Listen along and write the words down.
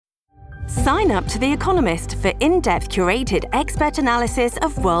Sign up to The Economist for in-depth curated expert analysis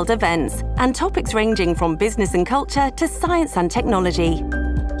of world events and topics ranging from business and culture to science and technology.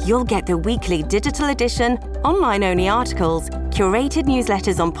 You'll get the weekly digital edition, online-only articles, curated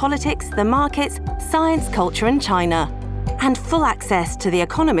newsletters on politics, the markets, science, culture, and China, and full access to The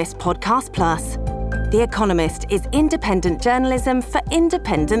Economist Podcast Plus. The Economist is independent journalism for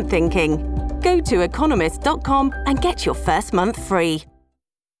independent thinking. Go to economist.com and get your first month free.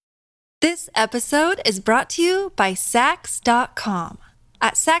 This episode is brought to you by Saks.com.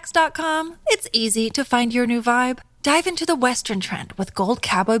 At Saks.com, it's easy to find your new vibe. Dive into the Western trend with gold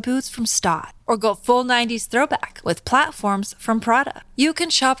cowboy boots from Stott, or go full 90s throwback with platforms from Prada. You can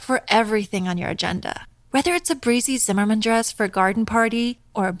shop for everything on your agenda, whether it's a breezy Zimmermann dress for a garden party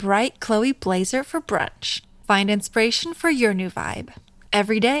or a bright Chloe blazer for brunch. Find inspiration for your new vibe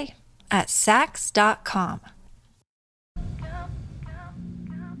every day at Saks.com.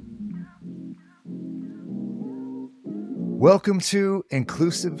 Welcome to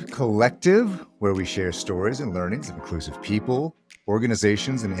Inclusive Collective, where we share stories and learnings of inclusive people,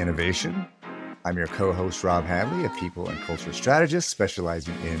 organizations, and innovation. I'm your co-host, Rob Hadley, a people and culture strategist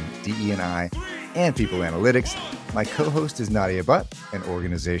specializing in DE&I and people analytics. My co-host is Nadia Butt, an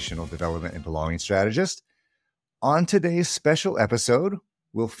organizational development and belonging strategist. On today's special episode,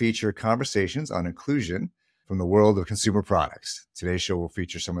 we'll feature conversations on inclusion from the world of consumer products. Today's show will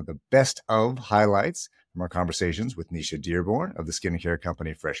feature some of the best of highlights from our conversations with Nisha Dearborn of the skincare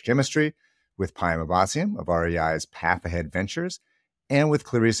company Fresh Chemistry, with Payam Abbassian of REI's Path Ahead Ventures, and with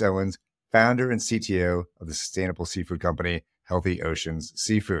Clarice Owens, founder and CTO of the sustainable seafood company Healthy Oceans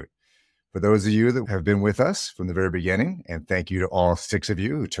Seafood. For those of you that have been with us from the very beginning, and thank you to all 6 of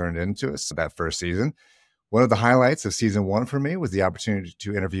you who turned into us that first season, one of the highlights of season 1 for me was the opportunity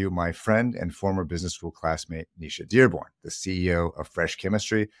to interview my friend and former business school classmate, Nisha Dearborn, the CEO of Fresh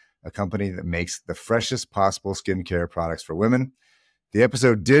Chemistry, a company that makes the freshest possible skincare products for women. The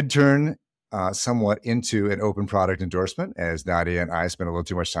episode did turn somewhat into an open product endorsement, as Nadia and I spent a little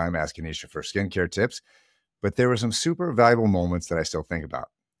too much time asking Nisha for skincare tips, but there were some super valuable moments that I still think about.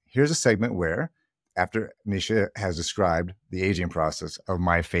 Here's a segment where, after Nisha has described the aging process of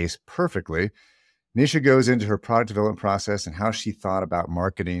my face perfectly, Nisha goes into her product development process and how she thought about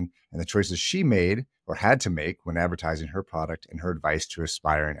marketing and the choices she made or had to make when advertising her product, and her advice to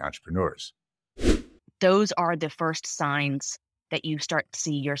aspiring entrepreneurs. Those are the first signs that you start to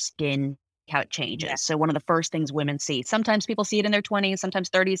see your skin, how it changes. Yeah. So one of the first things women see, sometimes people see it in their 20s, sometimes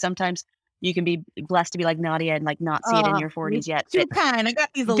 30s, sometimes you can be blessed to be like Nadia and like not see it in your 40s yet. Too kind. I got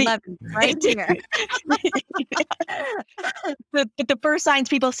these 11 right here. But the first signs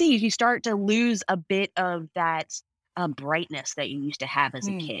people see is you start to lose a bit of that brightness that you used to have as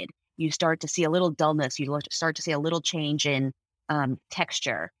a kid. You start to see a little dullness. You start to see a little change in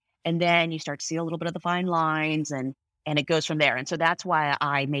texture. And then you start to see a little bit of the fine lines, and it goes from there. And so that's why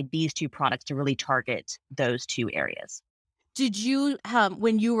I made these 2 products to really target those 2 areas. Did you,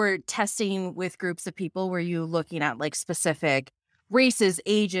 when you were testing with groups of people, were you looking at like specific races,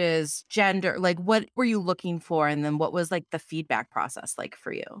 ages, gender? Like what were you looking for? And then what was like the feedback process like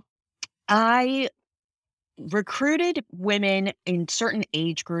for you? I recruited women in certain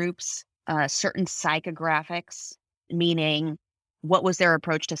age groups, certain psychographics, meaning what was their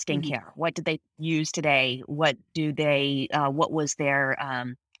approach to skincare? Mm-hmm. What did they use today? What was their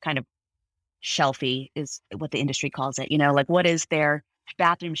kind of shelfie is what the industry calls it, like what is their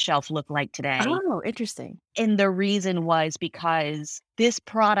bathroom shelf look like today? Oh, interesting. And the reason was because this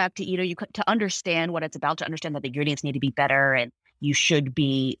product, to understand what it's about, to understand that the ingredients need to be better and you should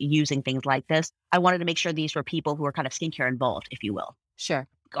be using things like this, I wanted to make sure these were people who were kind of skincare involved, if you will. Sure.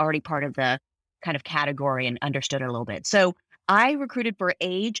 Already part of the kind of category and understood it a little bit. So I recruited for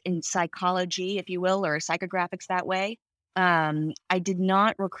age and psychology, if you will, or psychographics that way. I did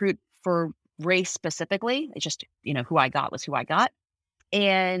not recruit for race specifically. It's just, who I got was who I got.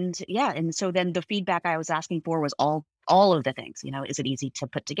 And yeah. And so then the feedback I was asking for was all of the things, is it easy to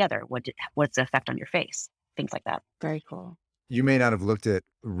put together? What's the effect on your face? Things like that. Very cool. You may not have looked at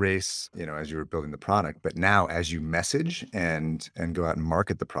race, as you were building the product, but now as you message and go out and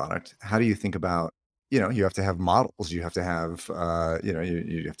market the product, how do you think about, you have to have models, you have to have,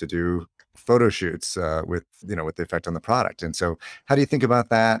 you have to do photo shoots with the effect on the product. And so how do you think about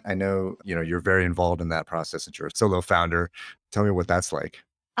that? I know, you're very involved in that process and you're a solo founder. Tell me what that's like.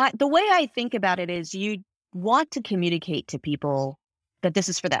 The way I think about it is you want to communicate to people that this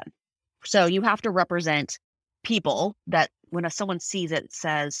is for them. So you have to represent people that when someone sees it,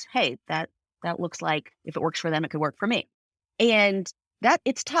 says, hey, that looks like if it works for them, it could work for me. And that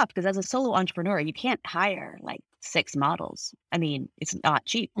it's tough because as a solo entrepreneur, you can't hire like 6 models. I mean, it's not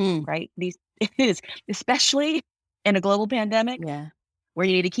cheap, Mm. right? It is, especially in a global pandemic Yeah. where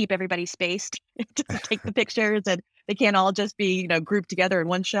you need to keep everybody spaced to take the pictures, and they can't all just be, grouped together in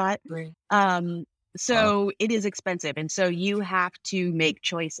one shot. Right. Wow. So it is expensive. And so you have to make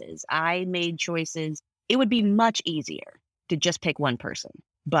choices. I made choices. It would be much easier to just pick one person,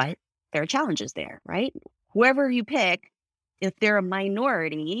 but there are challenges there, right? Whoever you pick, if they're a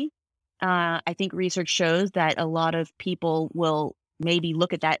minority, I think research shows that a lot of people will maybe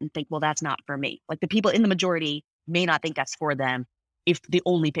look at that and think, well, that's not for me. Like the people in the majority may not think that's for them if the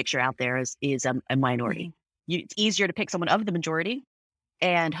only picture out there is a minority. It's easier to pick someone of the majority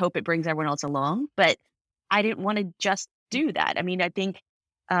and hope it brings everyone else along. But I didn't want to just do that. I mean, I think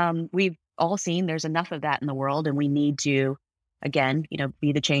we've all seen there's enough of that in the world, and we need to, again,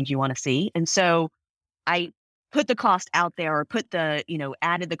 be the change you want to see. And so I put the cost out there, or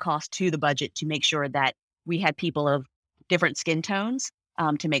added the cost to the budget to make sure that we had people of different skin tones,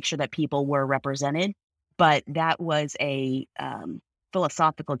 to make sure that people were represented. But that was a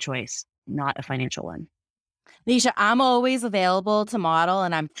philosophical choice, not a financial one. Nisha, I'm always available to model,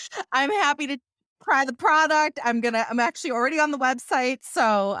 and I'm happy to try the product. I'm actually already on the website,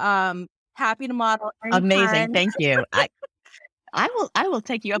 so happy to model anytime. Amazing, thank you. I will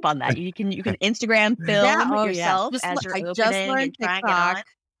take you up on that. You can Instagram film yourself as you're I opening just learned and trying TikTok. it on.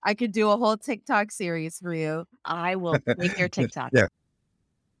 I could do a whole TikTok series for you. I will make your TikTok. Yeah.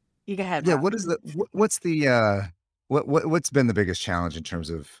 You go ahead. Yeah. Rob. What's been the biggest challenge in terms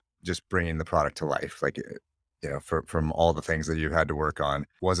of just bringing the product to life? Like, from all the things that you've had to work on,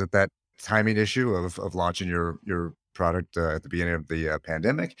 was it that timing issue of launching your product at the beginning of the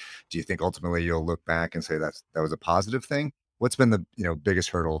pandemic? Do you think ultimately you'll look back and say that was a positive thing? What's been the biggest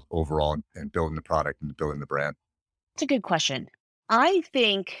hurdle overall in building the product and building the brand? It's a good question. I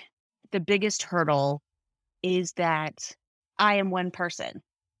think the biggest hurdle is that I am one person,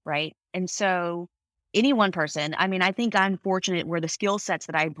 right? And so any one person, I mean, I think I'm fortunate where the skill sets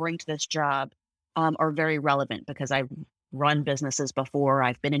that I bring to this job are very relevant because I've run businesses before.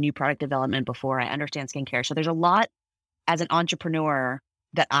 I've been in new product development before. I understand skincare. So there's a lot as an entrepreneur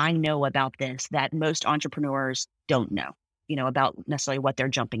that I know about this that most entrepreneurs don't know, about necessarily what they're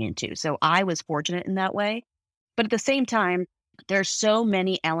jumping into. So I was fortunate in that way. But at the same time, there's so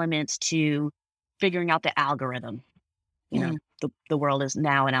many elements to figuring out the algorithm. The world is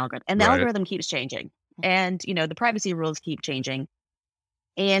now an algorithm, and the algorithm keeps changing, and the privacy rules keep changing,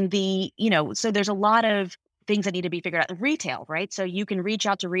 and so there's a lot of things that need to be figured out in retail, right? So you can reach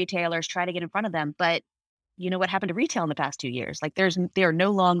out to retailers, try to get in front of them, but what happened to retail in the past 2 years? Like they are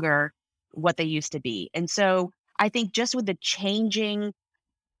no longer what they used to be, and so I think just with the changing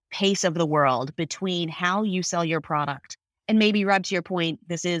pace of the world between how you sell your product, and maybe, Rob, to your point,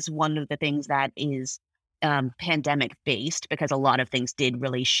 this is one of the things that is pandemic based, because a lot of things did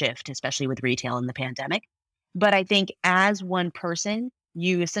really shift, especially with retail in the pandemic. But I think as one person,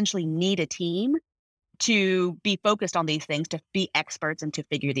 you essentially need a team to be focused on these things, to be experts and to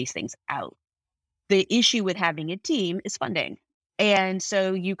figure these things out. The issue with having a team is funding. And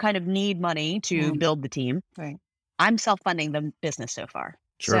so you kind of need money to build the team. Right. I'm self-funding the business so far.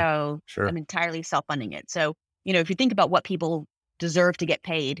 Sure. I'm entirely self-funding it. So, if you think about what people deserve to get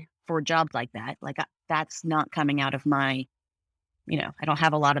paid for jobs like that, that's not coming out of my, I don't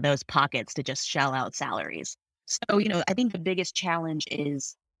have a lot of those pockets to just shell out salaries. So, I think the biggest challenge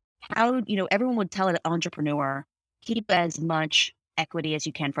is how, everyone would tell an entrepreneur, keep as much equity as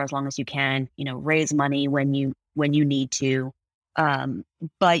you can for as long as you can, raise money when you need to.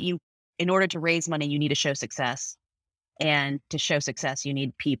 But in order to raise money, you need to show success. And to show success, you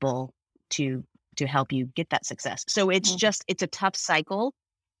need people to help you get that success. So it's a tough cycle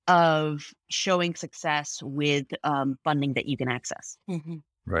of showing success with funding that you can access.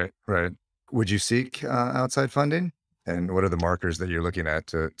 Right. Would you seek outside funding? And what are the markers that you're looking at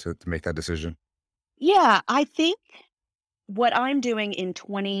to make that decision? Yeah, I think what I'm doing in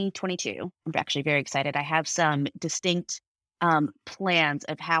 2022, I'm actually very excited. I have some distinct plans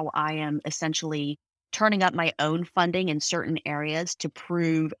of how I am essentially turning up my own funding in certain areas to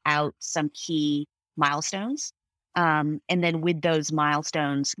prove out some key milestones. And then with those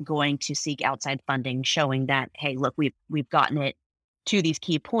milestones, going to seek outside funding, showing that, hey, look, we've gotten it to these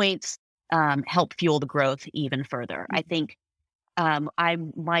key points, help fuel the growth even further. I think I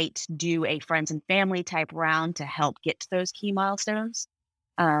might do a friends and family type round to help get to those key milestones.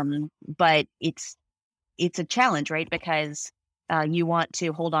 But it's a challenge, right? Because you want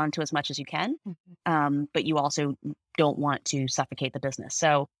to hold on to as much as you can, but you also don't want to suffocate the business.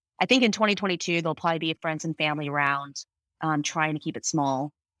 So I think in 2022, there'll probably be a friends and family round, trying to keep it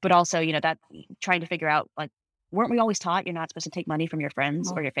small, but also, that trying to figure out, like, weren't we always taught you're not supposed to take money from your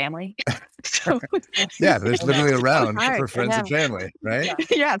friends or your family? So Yeah, there's literally a round hard. for friends and family, right?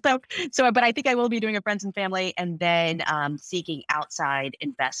 yeah. But I think I will be doing a friends and family, and then seeking outside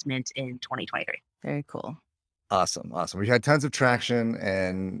investment in 2023. Very cool. Awesome. We've had tons of traction,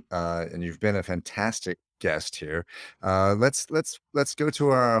 and you've been a fantastic guest here. Let's go to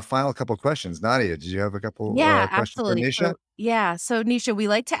our final couple questions. Nadia, did you have a couple Yeah, questions for absolutely. Nisha? So Nisha, we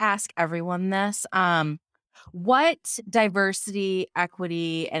like to ask everyone this. What diversity,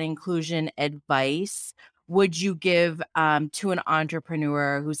 equity, and inclusion advice would you give to an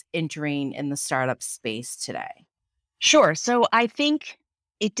entrepreneur who's entering in the startup space today? Sure. So I think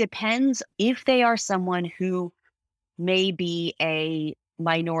it depends if they are someone who may be a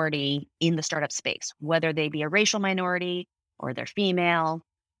minority in the startup space, whether they be a racial minority or they're female.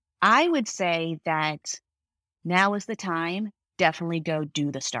 I would say that now is the time, definitely go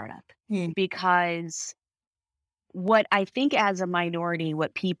do the startup. Because what I think as a minority,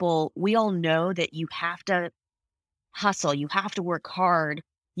 we all know that you have to hustle, you have to work hard,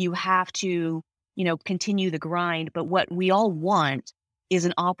 you have to, continue the grind. But what we all want is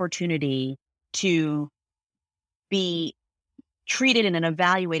an opportunity to be treated and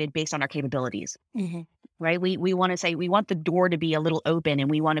evaluated based on our capabilities, right? We want to say we want the door to be a little open, and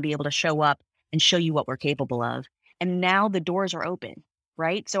we want to be able to show up and show you what we're capable of. And now the doors are open,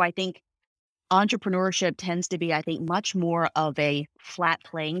 right? So I think entrepreneurship tends to be, much more of a flat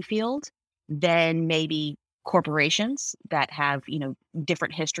playing field than maybe corporations that have,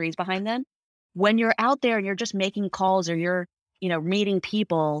 different histories behind them. When you're out there and you're just making calls, or you're, meeting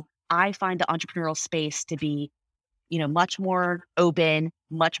people, I find the entrepreneurial space to be, much more open,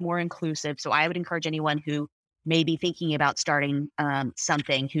 much more inclusive. So I would encourage anyone who may be thinking about starting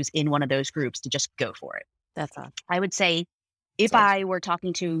something, who's in one of those groups, to just go for it. That's awesome. I would say if I were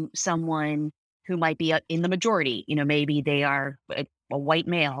talking to someone who might be in the majority, maybe they are a white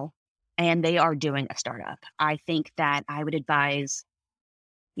male and they are doing a startup, I think that I would advise,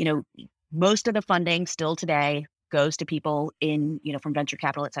 most of the funding still today goes to people from venture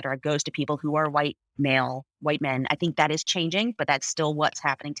capital, et cetera, goes to people who are white men. I think that is changing, but that's still what's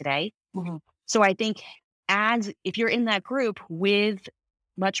happening today. So I think if you're in that group, with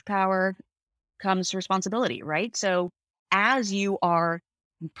much power comes responsibility, right? So as you are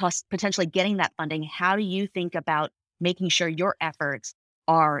potentially getting that funding, how do you think about making sure your efforts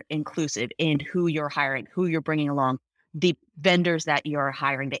are inclusive in who you're hiring, who you're bringing along, the vendors that you're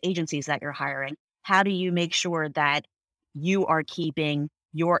hiring, the agencies that you're hiring? How do you make sure that you are keeping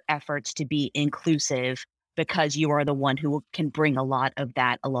your efforts to be inclusive, because you are the one who can bring a lot of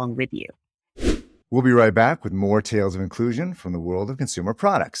that along with you? We'll be right back with more tales of inclusion from the world of consumer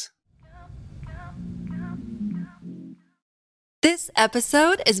products. This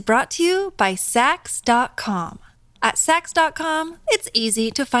episode is brought to you by Saks.com. At Saks.com, it's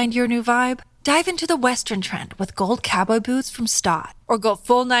easy to find your new vibe. Dive into the Western trend with gold cowboy boots from Stott, or go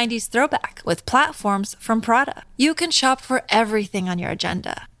full 90s throwback with platforms from Prada. You can shop for everything on your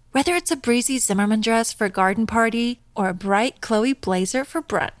agenda, whether it's a breezy Zimmermann dress for a garden party or a bright Chloe blazer for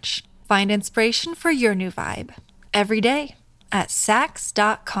brunch. Find inspiration for your new vibe every day at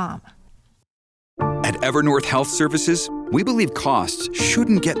Saks.com. At Evernorth Health Services, we believe costs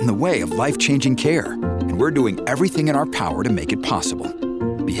shouldn't get in the way of life-changing care, and we're doing everything in our power to make it possible.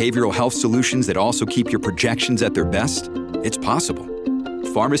 Behavioral health solutions that also keep your projections at their best? It's possible.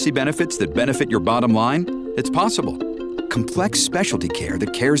 Pharmacy benefits that benefit your bottom line? It's possible. Complex specialty care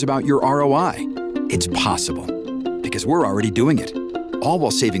that cares about your ROI? It's possible. Because we're already doing it. All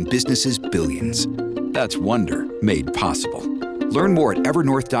while saving businesses billions. That's Wonder made possible. Learn more at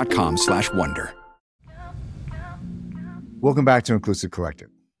evernorth.com/wonder. Welcome back to Inclusive Collective.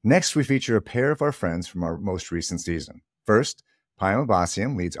 Next, we feature a pair of our friends from our most recent season. First, Payam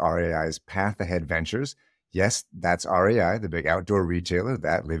Abbassian leads REI's Path Ahead Ventures. Yes, that's REI, the big outdoor retailer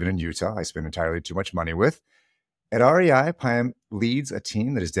that, living in Utah, I spend entirely too much money with. At REI, Payam leads a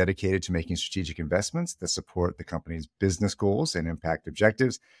team that is dedicated to making strategic investments that support the company's business goals and impact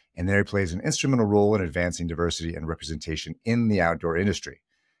objectives, and there he plays an instrumental role in advancing diversity and representation in the outdoor industry.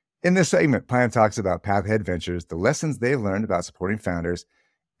 In this segment, Payam talks about Path Ahead Ventures, the lessons they've learned about supporting founders,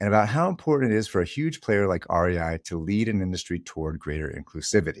 and about how important it is for a huge player like REI to lead an industry toward greater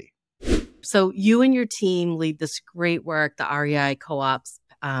inclusivity. So you and your team lead this great work, the REI Co-op's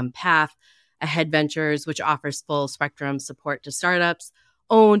Path Ahead Ventures, which offers full spectrum support to startups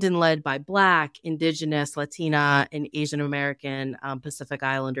owned and led by Black, Indigenous, Latina, and Asian American Pacific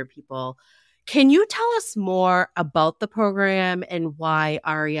Islander people. Can you tell us more about the program and why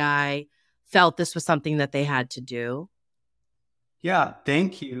REI felt this was something that they had to do? Yeah,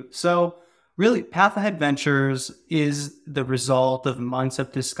 thank you. So really, Path Ahead Ventures is the result of months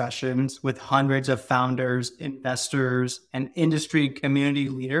of discussions with hundreds of founders, investors, and industry community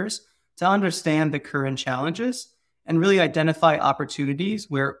leaders to understand the current challenges and really identify opportunities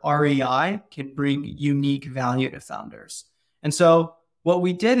where REI can bring unique value to founders. And so what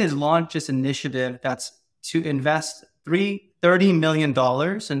we did is launch this initiative that's to invest $30 million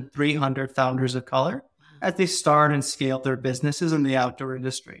in 300 founders of color as they start and scale their businesses in the outdoor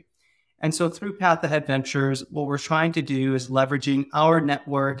industry. And so through Path Ahead Ventures, what we're trying to do is leveraging our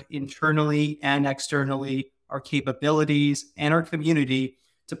network internally and externally, our capabilities and our community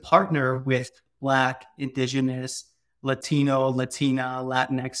to partner with Black, Indigenous, Latino, Latina,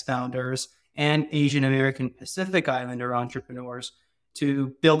 Latinx founders, and Asian American Pacific Islander entrepreneurs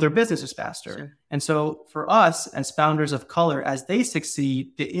to build their businesses faster. Sure. And so for us as founders of color, as they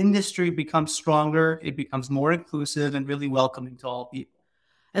succeed, the industry becomes stronger, it becomes more inclusive and really welcoming to all people.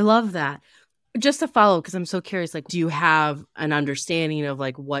 I love that. Just to follow, because I'm so curious, like, do you have an understanding of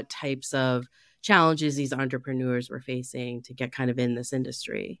like what types of challenges these entrepreneurs were facing to get kind of in this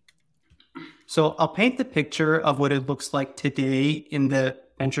industry? So I'll paint the picture of what it looks like today in the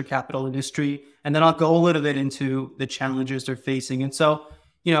venture capital industry, and then I'll go a little bit into the challenges they're facing. And so,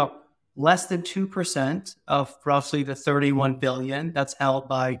 less than 2% of roughly the 31 billion that's held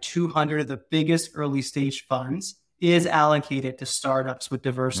by 200 of the biggest early stage funds is allocated to startups with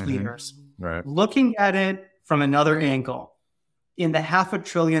diverse leaders. Right. Looking at it from another angle, in the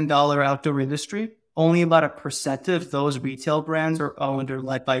 $500 billion outdoor industry, only about 1% of those retail brands are owned or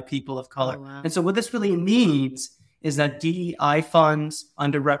led by people of color. Oh, wow. And so what this really means is that DEI funds,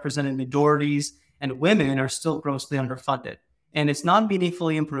 underrepresented minorities, and women are still grossly underfunded. And it's not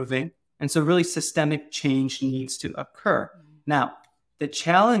meaningfully improving. And so really systemic change needs to occur. Now, the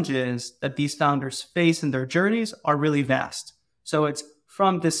challenges that these founders face in their journeys are really vast. So it's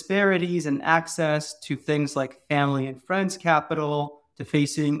from disparities in access to things like family and friends capital, to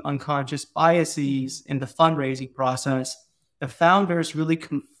facing unconscious biases in the fundraising process. The founders really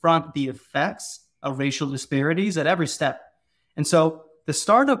confront the effects of racial disparities at every step. And so the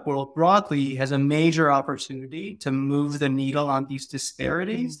startup world broadly has a major opportunity to move the needle on these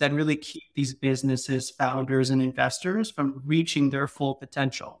disparities that really keep these businesses, founders, and investors from reaching their full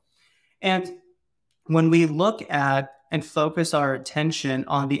potential. And when we look at and focus our attention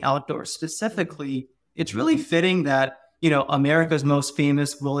on the outdoors specifically, it's really fitting that, America's most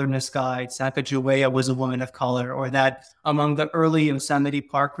famous wilderness guide, Sacagawea, was a woman of color, or that among the early Yosemite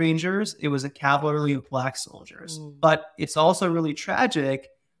Park rangers, it was a cavalry of Black soldiers. But it's also really tragic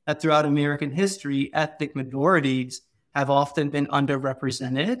that throughout American history, ethnic minorities have often been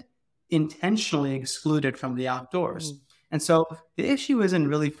underrepresented, intentionally excluded from the outdoors. And so the issue isn't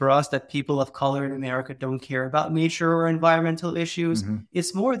really for us that people of color in America don't care about nature or environmental issues.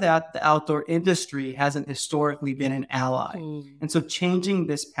 It's more that the outdoor industry hasn't historically been an ally. And so changing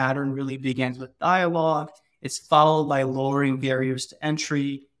this pattern really begins with dialogue. It's followed by lowering barriers to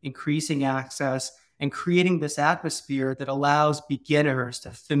entry, increasing access, and creating this atmosphere that allows beginners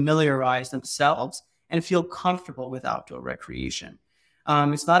to familiarize themselves and feel comfortable with outdoor recreation.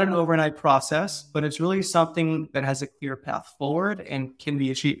 It's not an overnight process, but it's really something that has a clear path forward and can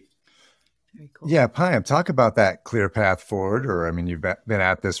be achieved. Very cool. Yeah, Payam, talk about that clear path forward, you've been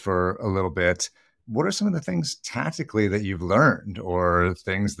at this for a little bit. What are some of the things tactically that you've learned, or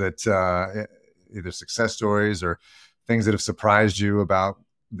things that either success stories or things that have surprised you about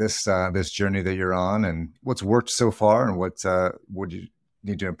this journey that you're on, and what's worked so far and what would you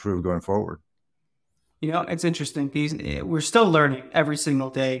need to improve going forward? It's interesting. We're still learning every single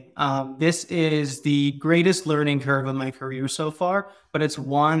day. This is the greatest learning curve of my career so far, but it's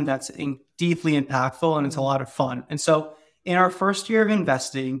one that's deeply impactful and it's a lot of fun. And so in our first year of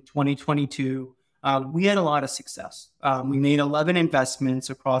investing, 2022, we had a lot of success. We made 11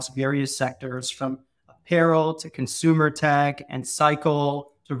 investments across various sectors, from apparel to consumer tech and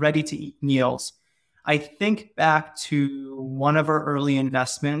cycle to ready-to-eat meals. I think back to one of our early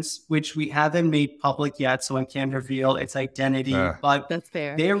investments, which we haven't made public yet, so I can't reveal its identity. But that's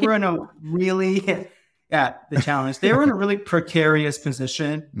fair. They were in a really, the challenge. They were in a really precarious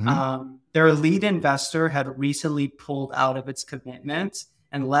position. Their lead investor had recently pulled out of its commitment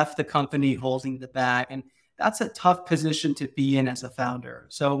and left the company holding the bag. And that's a tough position to be in as a founder.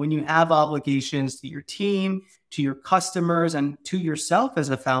 So when you have obligations to your team, to your customers, and to yourself as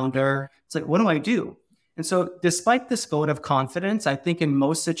a founder, it's like, what do I do? And so despite this vote of confidence, I think in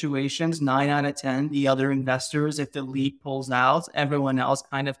most situations, 9 out of 10, the other investors, if the lead pulls out, everyone else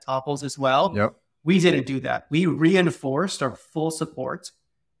kind of topples as well. Yep. We didn't do that. We reinforced our full support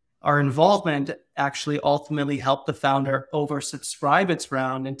our involvement actually ultimately helped the founder oversubscribe its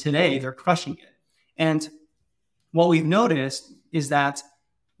round, and today they're crushing it. And what we've noticed is that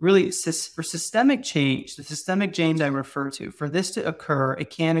really for systemic change, the systemic change I refer to, for this to occur, it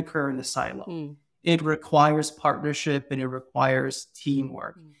can't occur in a silo. It requires partnership and it requires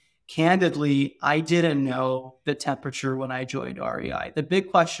teamwork. Candidly, I didn't know the temperature when I joined REI. The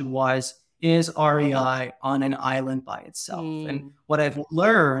big question was, is REI on an island by itself? And what I've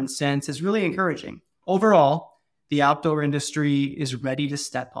learned since is really encouraging. Overall, the outdoor industry is ready to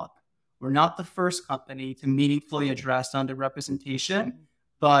step up. We're not the first company to meaningfully address underrepresentation,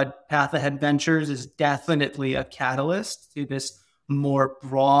 but Path Ahead Ventures is definitely a catalyst to this more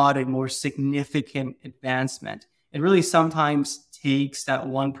broad and more significant advancement. It really sometimes takes that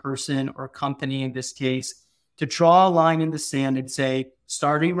one person or company in this case to draw a line in the sand and say,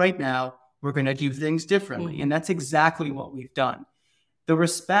 starting right now, we're going to do things differently. And that's exactly what we've done. The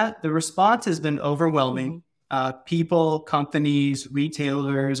response has been overwhelming. People, companies,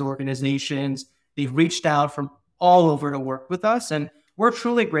 retailers, organizations, they've reached out from all over to work with us, and we're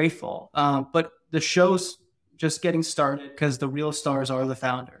truly grateful. But the show's just getting started because the real stars are the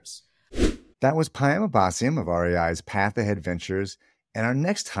founders. That was Payam Abbassian of REI's Path Ahead Ventures, and our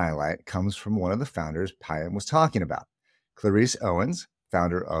next highlight comes from one of the founders Payam was talking about. Clarice Owens,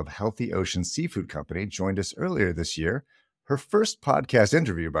 founder of Healthy Ocean Seafood Company, joined us earlier this year. Her first podcast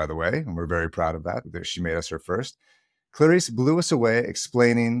interview, by the way, and we're very proud of that she made us her first. Clarice blew us away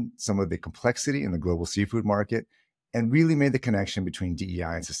explaining some of the complexity in the global seafood market and really made the connection between DEI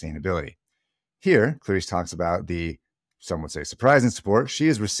and sustainability. Here, Clarice talks about the, some would say, surprising support she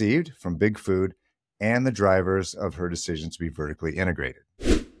has received from Big Food and the drivers of her decision to be vertically integrated.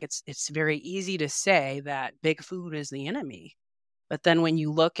 It's very easy to say that Big Food is the enemy. But then when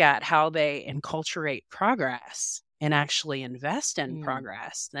you look at how they enculturate progress and actually invest in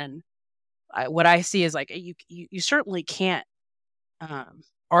progress, then what I see is like you certainly can't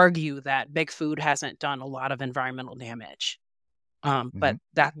argue that Big Food hasn't done a lot of environmental damage. But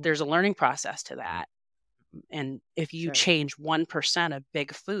that there's a learning process to that. And if you change 1% of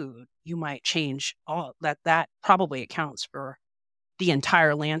Big Food, you might change all that. That probably accounts for the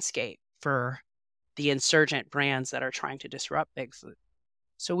entire landscape for the insurgent brands that are trying to disrupt Big Food.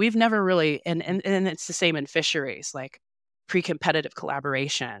 So we've never really, and it's the same in fisheries, like pre-competitive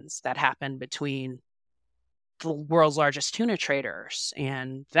collaborations that happen between the world's largest tuna traders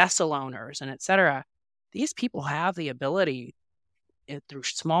and vessel owners and et cetera. These people have the ability through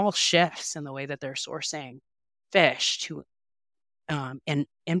small shifts in the way that they're sourcing fish to and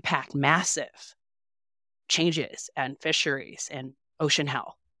impact massive changes in fisheries and ocean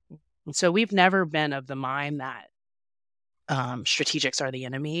health. And so we've never been of the mind that strategics are the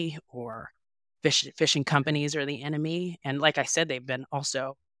enemy or fishing companies are the enemy. And like I said, they've been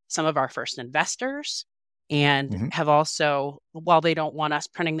also some of our first investors and have also, while they don't want us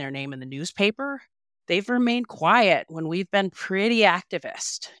printing their name in the newspaper, they've remained quiet when we've been pretty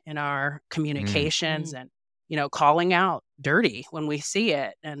activist in our communications and, you know, calling out dirty when we see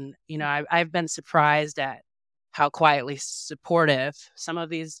it. And, you know, I've been surprised at how quietly supportive some of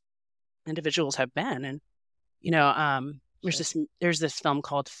these individuals have been. And, you know, there's this film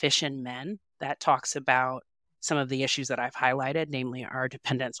called Fish and Men that talks about some of the issues that I've highlighted, namely our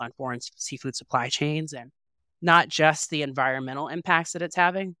dependence on foreign seafood supply chains and not just the environmental impacts that it's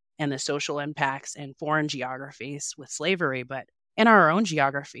having and the social impacts in foreign geographies with slavery, but in our own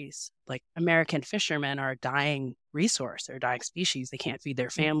geographies. Like American fishermen are a dying resource, they're a dying species, they can't feed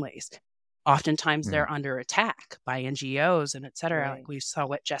their families. Oftentimes they're under attack by NGOs and et cetera. Like we saw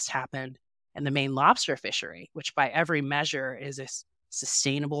what just happened in the Maine lobster fishery, which by every measure is a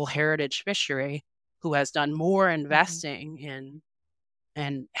sustainable heritage fishery who has done more investing in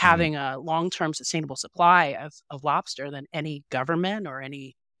and having a long-term sustainable supply of lobster than any government or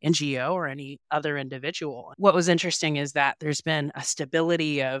any NGO or any other individual. What was interesting is that there's been a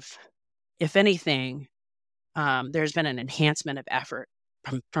stability of, if anything, there's been an enhancement of effort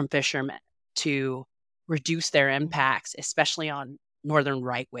from fishermen to reduce their impacts, especially on northern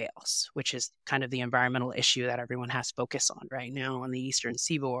right whales, which is kind of the environmental issue that everyone has focus on right now on the eastern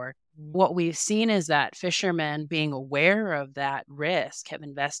seaboard. What we've seen is that fishermen, being aware of that risk, have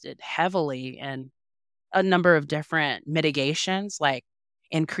invested heavily in a number of different mitigations, like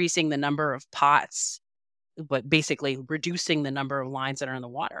increasing the number of pots, but basically reducing the number of lines that are in the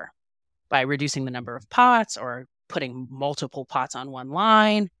water by reducing the number of pots or putting multiple pots on one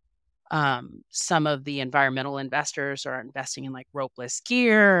line. Some of the environmental investors are investing in like ropeless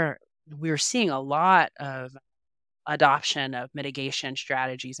gear. We're seeing a lot of adoption of mitigation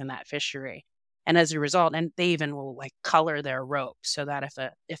strategies in that fishery. And as a result, and they even will like color their rope so that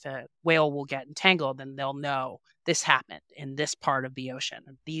if a whale will get entangled, then they'll know this happened in this part of the ocean.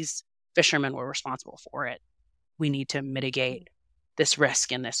 And these fishermen were responsible for it. We need to mitigate this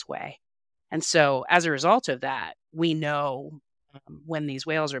risk in this way. And so as a result of that, we know when these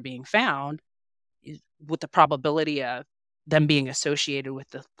whales are being found, what the probability of them being associated with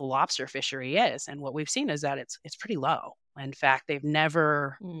the lobster fishery is. And what we've seen is that it's pretty low. In fact, they've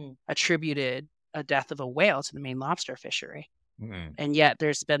never attributed a death of a whale to the Maine lobster fishery. And yet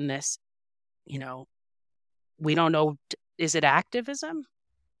there's been this, we don't know, is it activism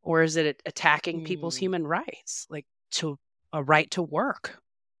or is it attacking people's human rights? Like to a right to work,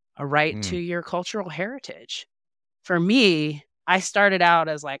 a right to your cultural heritage. For me, I started out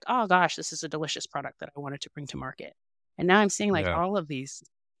as like, oh gosh, this is a delicious product that I wanted to bring to market. And now I'm seeing like all of these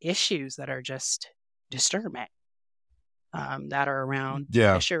issues that are just disturbing that are around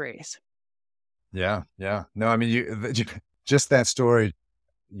fisheries. Yeah. No, I mean, just that story,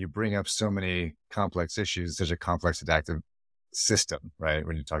 you bring up so many complex issues, such a complex adaptive system, right?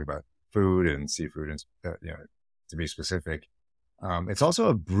 When you talk about food and seafood and, to be specific, it's also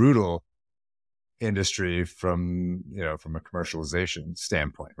a brutal industry from a commercialization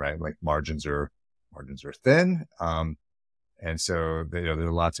standpoint, right? Like margins are thin. And so, there's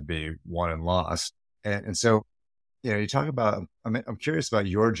a lot to be won and lost. And so, you talk about, I'm curious about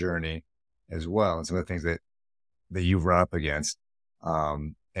your journey as well, and some of the things that you've run up against.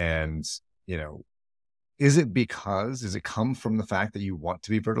 Does it come from the fact that you want to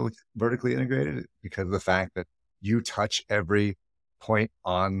be vertically integrated, because of the fact that you touch every point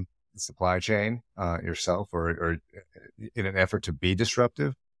on the supply chain yourself, or in an effort to be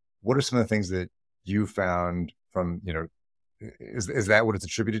disruptive? What are some of the things that you found from, is that what it's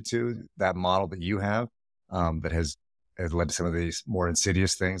attributed to, that model that you have that has led to some of these more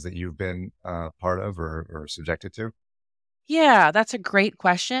insidious things that you've been part of or subjected to? Yeah, that's a great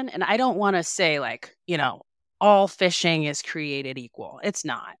question. And I don't want to say like, all fishing is created equal. It's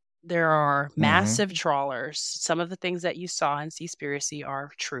not. There are massive trawlers. Some of the things that you saw in Seaspiracy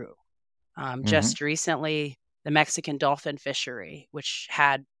are true. Just recently, the Mexican dolphin fishery, which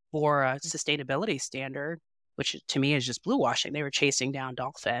had for a sustainability standard, which to me is just blue washing. They were chasing down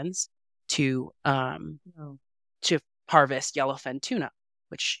dolphins to harvest yellowfin tuna,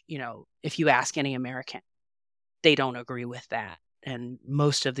 which, if you ask any American, they don't agree with that. And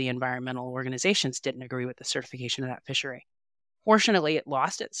most of the environmental organizations didn't agree with the certification of that fishery. Fortunately, it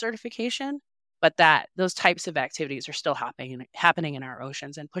lost its certification, but those types of activities are still happening in our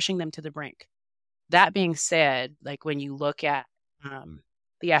oceans and pushing them to the brink. That being said, like when you look at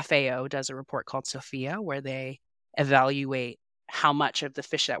the FAO does a report called SOFIA, where they evaluate how much of the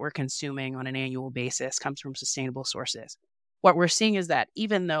fish that we're consuming on an annual basis comes from sustainable sources. What we're seeing is that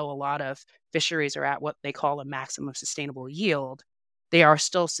even though a lot of fisheries are at what they call a maximum sustainable yield, they are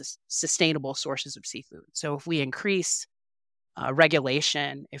still sustainable sources of seafood. So if we increase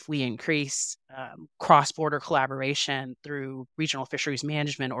regulation, if we increase cross-border collaboration through regional fisheries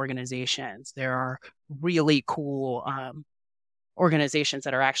management organizations, there are really cool organizations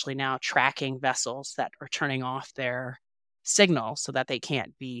that are actually now tracking vessels that are turning off their signals so that they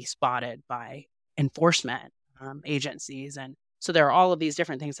can't be spotted by enforcement agencies. And so there are all of these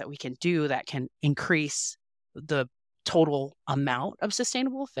different things that we can do that can increase the total amount of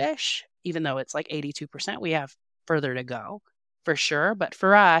sustainable fish, even though it's like 82%, we have further to go for sure. But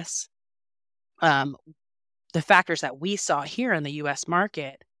for us, the factors that we saw here in the U.S.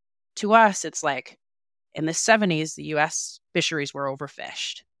 market, to us, it's like in the 70s, the U.S. fisheries were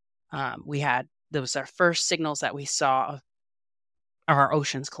overfished. Those are first signals that we saw of our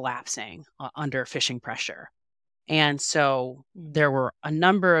oceans collapsing under fishing pressure. And so there were a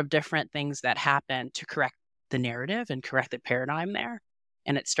number of different things that happened to correct the narrative and correct the paradigm there.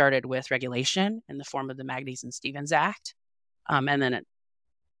 And it started with regulation in the form of the Magnuson-Stevens Act. And then,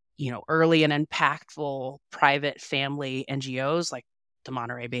 early and impactful private family NGOs like the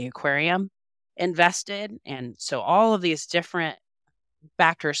Monterey Bay Aquarium invested. And so all of these different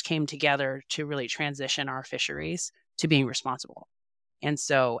factors came together to really transition our fisheries to being responsible. And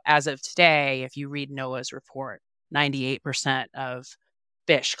so as of today, if you read NOAA's report, 98% of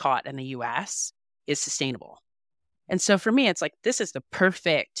fish caught in the U.S. is sustainable. And so for me, it's like, this is the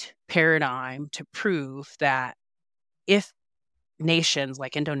perfect paradigm to prove that if nations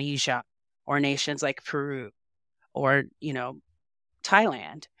like Indonesia or nations like Peru or,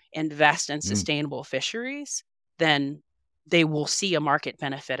 Thailand invest in sustainable fisheries, then they will see a market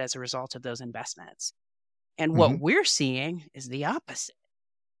benefit as a result of those investments. And what we're seeing is the opposite.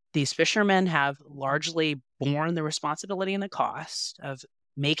 These fishermen have largely borne the responsibility and the cost of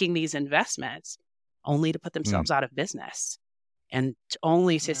making these investments only to put themselves out of business and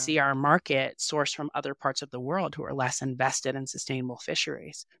only to see our market sourced from other parts of the world who are less invested in sustainable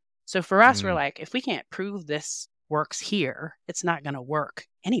fisheries. So for us, we're like, if we can't prove this works here, it's not going to work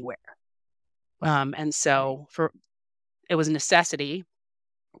anywhere. And so it was a necessity.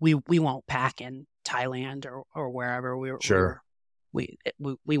 We won't pack in Thailand or wherever we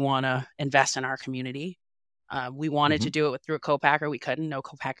want to invest in our community. We wanted to do it through a co-packer. We couldn't. No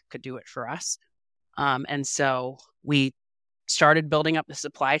co-packer could do it for us. And so we started building up the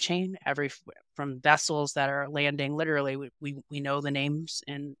supply chain from vessels that are landing. Literally, we know the names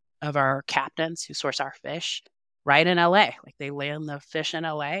of our captains who source our fish right in LA. Like they land the fish in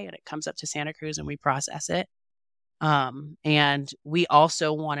LA and it comes up to Santa Cruz and we process it. And we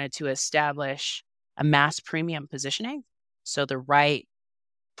also wanted to establish a mass premium positioning. So the right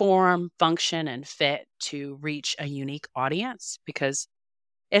form, function, and fit to reach a unique audience, because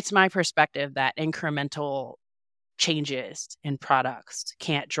it's my perspective that incremental changes in products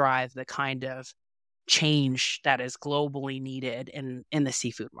can't drive the kind of change that is globally needed in the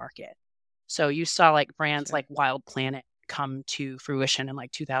seafood market. So you saw like brands like Wild Planet come to fruition in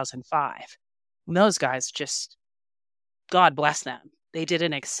like 2005. And those guys just, God bless them. They did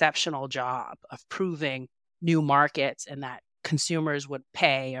an exceptional job of proving new markets and that consumers would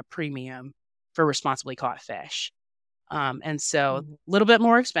pay a premium for responsibly caught fish. And so a little bit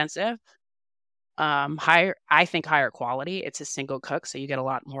more expensive, higher quality. It's a single cook, so you get a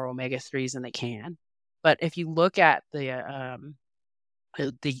lot more omega-3s than they can. But if you look at they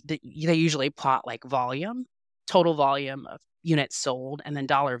usually plot like volume, total volume of units sold, and then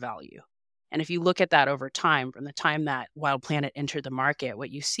dollar value. And if you look at that over time, from the time that Wild Planet entered the market, what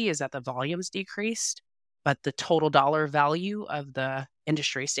you see is that the volumes decreased, but the total dollar value of the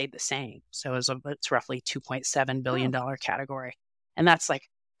industry stayed the same. So it's roughly $2.7 billion category. And that's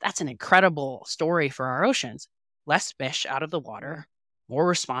an incredible story for our oceans. Less fish out of the water, more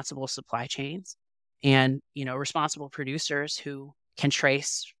responsible supply chains, and, responsible producers who can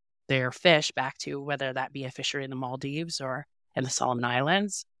trace their fish back to whether that be a fishery in the Maldives or in the Solomon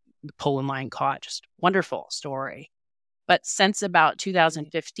Islands, the Poland line caught. Just wonderful story. But since about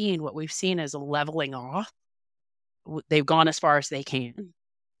 2015, what we've seen is a leveling off. They've gone as far as they can.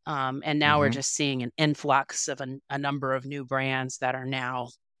 And now we're just seeing an influx of a number of new brands that are now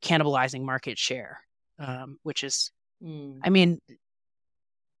cannibalizing market share, which is,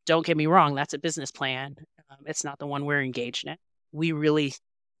 don't get me wrong, that's a business plan. It's not the one we're engaged in. We really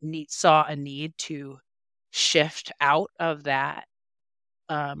saw a need to shift out of that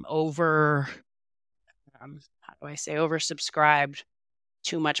oversubscribed,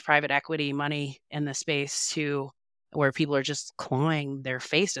 too much private equity money in the space to where people are just clawing their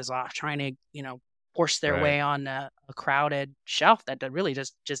faces off, trying to, force their way on a crowded shelf that really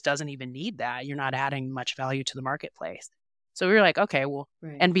just doesn't even need that. You're not adding much value to the marketplace. So we were like, okay, well,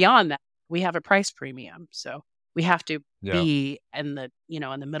 and beyond that, we have a price premium. So we have to be in the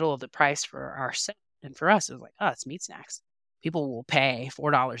middle of the price for our set. And for us, it was like, it's meat snacks. People will pay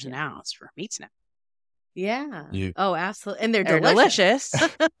 $4 an ounce for meat snacks. Yeah. Oh, absolutely. And they're delicious.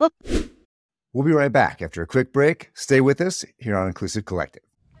 We'll be right back after a quick break. Stay with us here on Inclusive Collective.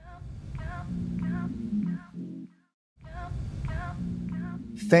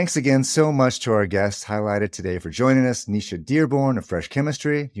 Thanks again so much to our guests highlighted today for joining us, Nisha Dearborn of Fresh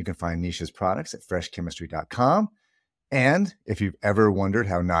Chemistry. You can find Nisha's products at freshchemistry.com. And if you've ever wondered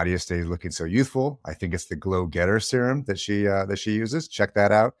how Nadia stays looking so youthful, I think it's the Glow Getter serum that she uses. Check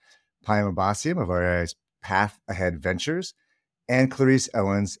that out. Payam Abbassian of REI's Path Ahead Ventures, and Clarice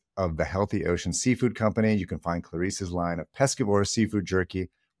Owens of the Healthy Ocean Seafood Company. You can find Clarice's line of Pescivore seafood jerky,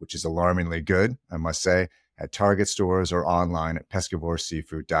 which is alarmingly good, I must say, at Target stores or online at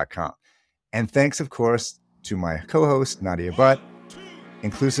pescivoreseafood.com. And thanks, of course, to my co-host, Nadia Butt.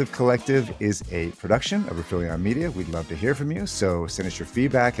 Inclusive Collective is a production of Refillion Media. We'd love to hear from you, so send us your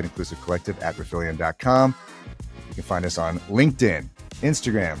feedback at inclusivecollective@refillion.com. You can find us on LinkedIn,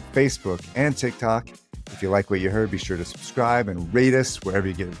 Instagram, Facebook, and TikTok. If you like what you heard, be sure to subscribe and rate us wherever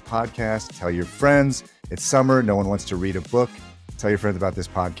you get a podcast. Tell your friends. It's summer. No one wants to read a book. Tell your friends about this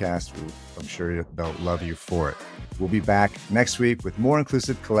podcast. I'm sure they'll love you for it. We'll be back next week with more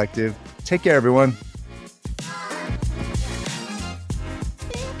Inclusive Collective. Take care, everyone.